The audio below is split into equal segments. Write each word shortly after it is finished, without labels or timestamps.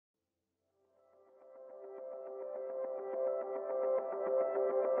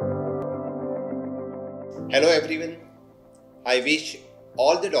Hello everyone. I wish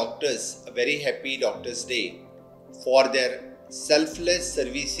all the doctors a very happy Doctors' Day for their selfless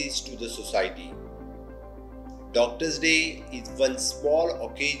services to the society. Doctors' Day is one small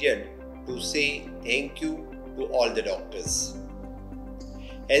occasion to say thank you to all the doctors.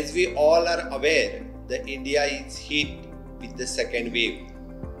 As we all are aware, the India is hit with the second wave.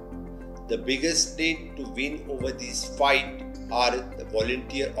 The biggest need to win over this fight are the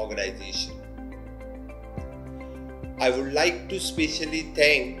volunteer organization. I would like to specially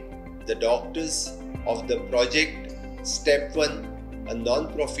thank the doctors of the Project StepOne, a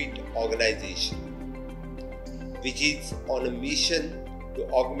non-profit organization, which is on a mission to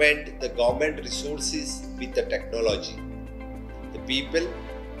augment the government resources with the technology, the people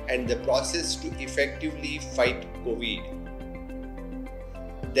and the process to effectively fight COVID.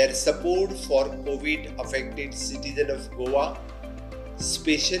 Their support for COVID-affected citizens of Goa,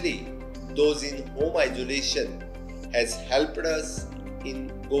 especially those in home isolation, has helped us in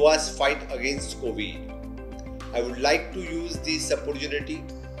Goa's fight against COVID. I would like to use this opportunity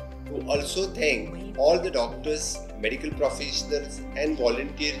to also thank all the doctors, medical professionals and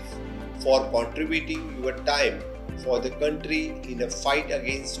volunteers for contributing your time for the country in a fight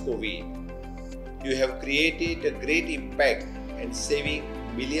against COVID. You have created a great impact and saving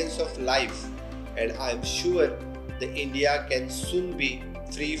millions of lives, and I am sure that India can soon be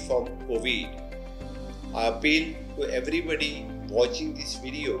free from COVID. I appeal to everybody watching this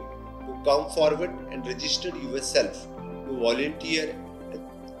video to come forward and register yourself to volunteer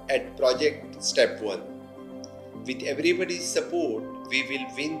at Project StepOne. With everybody's support, we will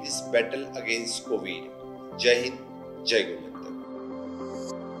win this battle against COVID. Jai Hind, Jai Govind.